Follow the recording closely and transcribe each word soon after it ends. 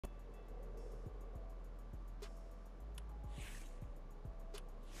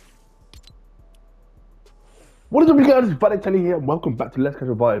What is up, you guys? It's Valentine here, and welcome back to Let's Catch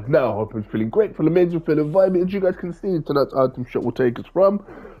a Vibe. Now, I hope I'm feeling great, feeling amazing, feeling vibey. As you guys can see, tonight's item shot will take us from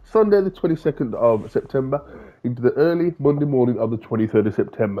Sunday, the 22nd of September, into the early Monday morning of the 23rd of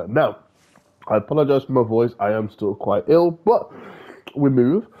September. Now, I apologize for my voice. I am still quite ill, but we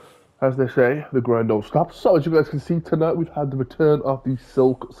move. As they say, the grind don't stop. So, as you guys can see, tonight we've had the return of the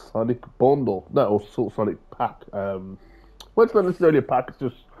Silk Sonic bundle. No, or Silk Sonic pack. Well, it's not necessarily a pack, it's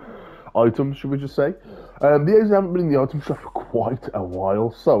just items, should we just say. The A's haven't been in the item shop for quite a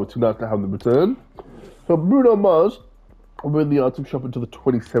while, so it's nice to have them return. So Bruno Mars will be in the item shop until the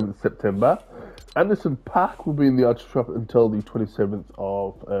 27th of September. Anderson .Paak will be in the item shop until the 27th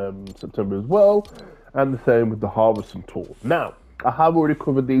of September as well. And the same with the Harvesting Tool. Now, I have already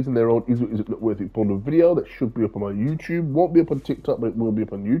covered these in their own Is It Not Worth It bundle video that should be up on my YouTube. Won't be up on TikTok, but it will be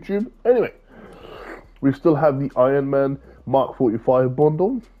up on YouTube. Anyway, we still have the Iron Man Mark 45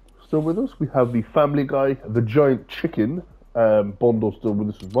 bundle still with us. We have the Family Guy, the Giant Chicken bundle still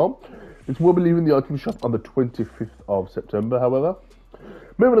with us as well. This will be leaving the item shop on the 25th of September, however.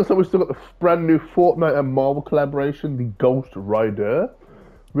 Moving on, so we've still got the brand new Fortnite and Marvel collaboration, the Ghost Rider.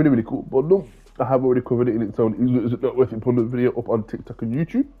 Really, really cool bundle. I have already covered it in its own Is It Not Worth It bundle video up on TikTok and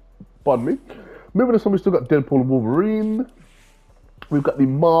YouTube. Pardon me. Moving on, so we've still got Deadpool and Wolverine. We've got the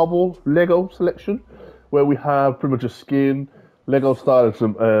Marvel Lego selection, where we have pretty much a skin, Lego style, and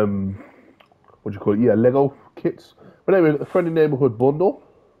some, what do you call it? Yeah, Lego kits. But anyway, we've got the Friendly Neighborhood bundle.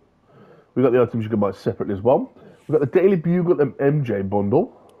 We've got the items you can buy separately as well. We've got the Daily Bugle and MJ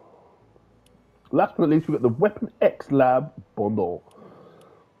bundle. Last but not least, we've got the Weapon X Lab bundle.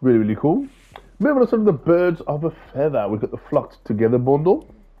 Really, really cool. Moving on to the Birds of a Feather. We've got the Flocked Together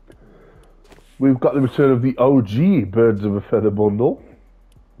bundle. We've got the return of the OG Birds of a Feather bundle.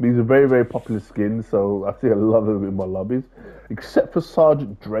 These are very, very popular skins, so I see a lot of them in my lobbies, except for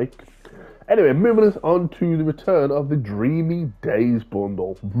Sergeant Drake. Anyway, moving us on to the return of the Dreamy Days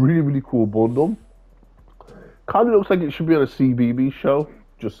bundle. Really, really cool bundle. Kind of looks like it should be on a CBB show,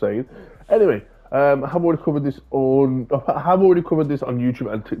 just saying. Anyway, I have already covered this on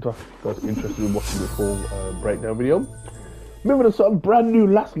YouTube and TikTok. If you guys are interested in watching the full breakdown video. Moving on, something brand new.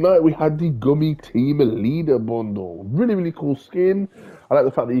 Last night we had the Gummy Team Leader bundle. Really, really cool skin. I like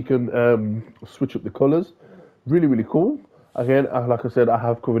the fact that you can switch up the colours. Really, really cool. Again, like I said, I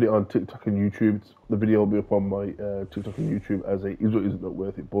have covered it on TikTok and YouTube. The video will be up on my TikTok and YouTube as a Is or Is Not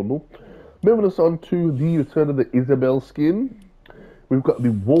Worth It bundle. Moving us on to the return of the Isabel skin. We've got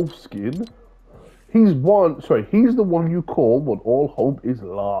the Wolf skin. He's the one you call when all hope is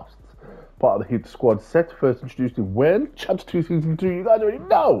lost. Part of the Hit Squad set, first introduced in when? Chapter 2, Season 2, you guys already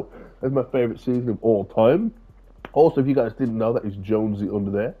know! That's my favourite season of all time. Also, if you guys didn't know, that is Jonesy under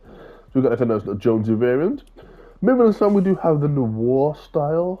there. So we've got like a nice little Jonesy variant. Moving on, we do have the Noir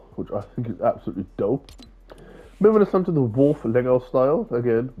style, which I think is absolutely dope. Moving on to the Wolf Lego style,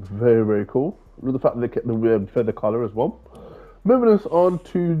 again, very, very cool. With the fact that they kept the feather collar as well. Moving us on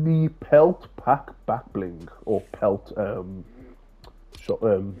to the Pelt Pack Back Bling, or Pelt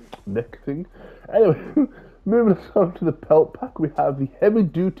neck thing. Anyway, moving us on to the Pelt Pack, we have the Heavy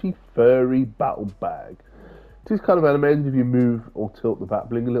Duty Furry Battle Bag. It is kind of animated if you move or tilt the back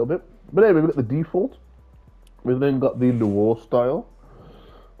bling a little bit. But anyway, we've got the default. We've then got the Noir style,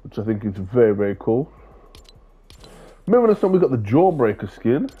 which I think is very, very cool. Moving on, we've got the Jawbreaker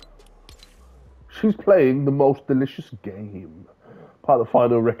skin. She's playing the most delicious game. Part of the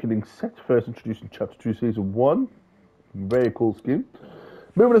Final Reckoning set, first introduced in Chapter 2, Season 1. Very cool skin.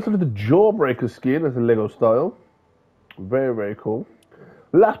 Moving on to the Jawbreaker skin as a Lego style. Very, very cool.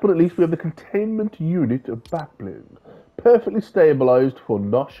 Last but not least, we have the Containment Unit of Backbling. Perfectly stabilised for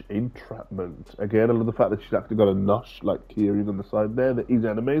Nosh entrapment. Again, I love the fact that she's actually got a Nosh like keyring on the side there that is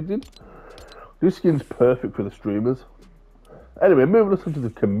animated. This skin's perfect for the streamers. Anyway, moving on to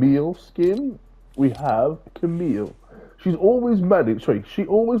the Camille skin, we have Camille. She always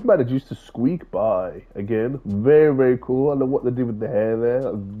manages to squeak by. Again, very, very cool. I love what they did with the hair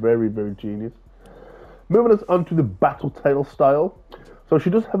there. Very, very genius. Moving us on to the Battle Tail style. So she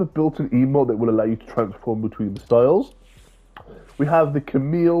does have a built-in emote that will allow you to transform between the styles. We have the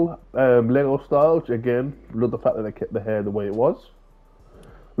Camille Lego style, which again, love the fact that they kept the hair the way it was.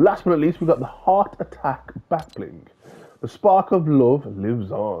 Last but not least, we've got the Heart Attack Backbling. The spark of love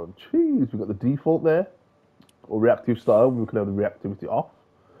lives on. Jeez, we've got the default there, or reactive style. We can have the reactivity off,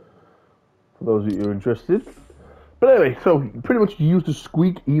 for those of you who are interested. But anyway, so pretty much use the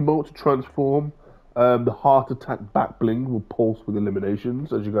squeak emote to transform. The Heart Attack Back Bling will pulse with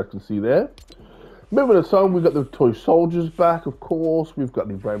eliminations, as you guys can see there. Moving on, we've got the Toy Soldiers back, of course. We've got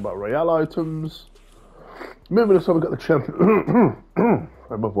the Rainbow Royale items. Moving on, we've got the champion.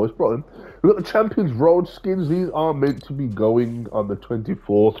 My voice brought in. We've got the Champions Road skins. These are meant to be going on the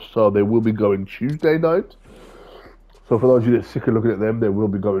 24th, so they will be going Tuesday night. So for those of you that are sick of looking at them, they will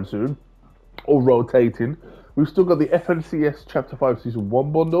be going soon. Or rotating. We've still got the FNCS Chapter 5 Season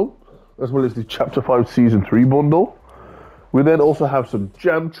 1 bundle, as well as the Chapter 5 Season 3 bundle. We then also have some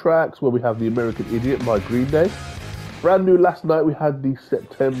jam tracks where we have the American Idiot by Green Day. Brand new last night, we had the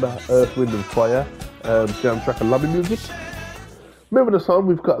September Earth, Wind and Fire jam track and lobby music. Moving us on,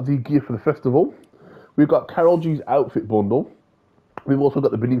 we've got the gear for the festival. We've got Carol G's outfit bundle. We've also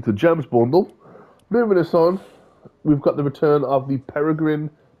got the Beneath the Jams bundle. Moving us on, we've got the return of the Peregrine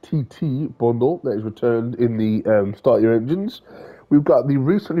TT bundle that is returned in the Start Your Engines. We've got the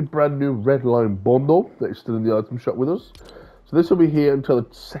recently brand new Red Line bundle that is still in the item shop with us. So this will be here until the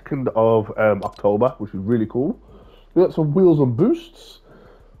 2nd of October, which is really cool. We've got some wheels and boosts,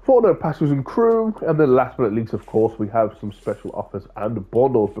 Fortnite passengers and crew, and then last but not least, of course, we have some special offers and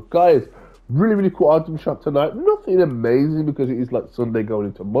bundles. But guys, really cool item shop tonight. Nothing amazing because it is like Sunday going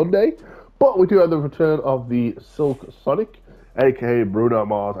into Monday. But we do have the return of the Silk Sonic, aka Bruno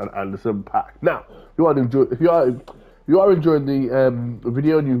Mars and Anderson .Paak. Now, if you are enjoying the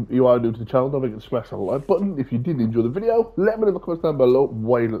video and you are new to the channel, don't forget to smash that like button. If you did enjoy the video, let me know in the comments down below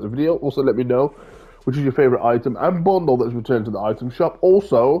why you like the video. Also, let me know which is your favourite item and bundle that's returned to the item shop.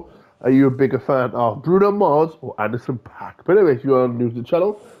 Also, are you a bigger fan of Bruno Mars or Anderson .Paak? But anyway, if you are new to the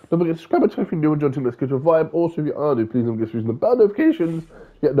channel, don't forget to subscribe if you're new and join Let's Get Your Vibe. Also, if you are new, please don't forget to use the bell notifications.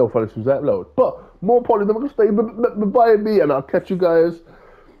 Get no fun as I upload. But more importantly, don't forget to stay by me, and I'll catch you guys.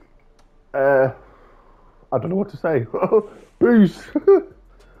 I don't know what to say. Peace.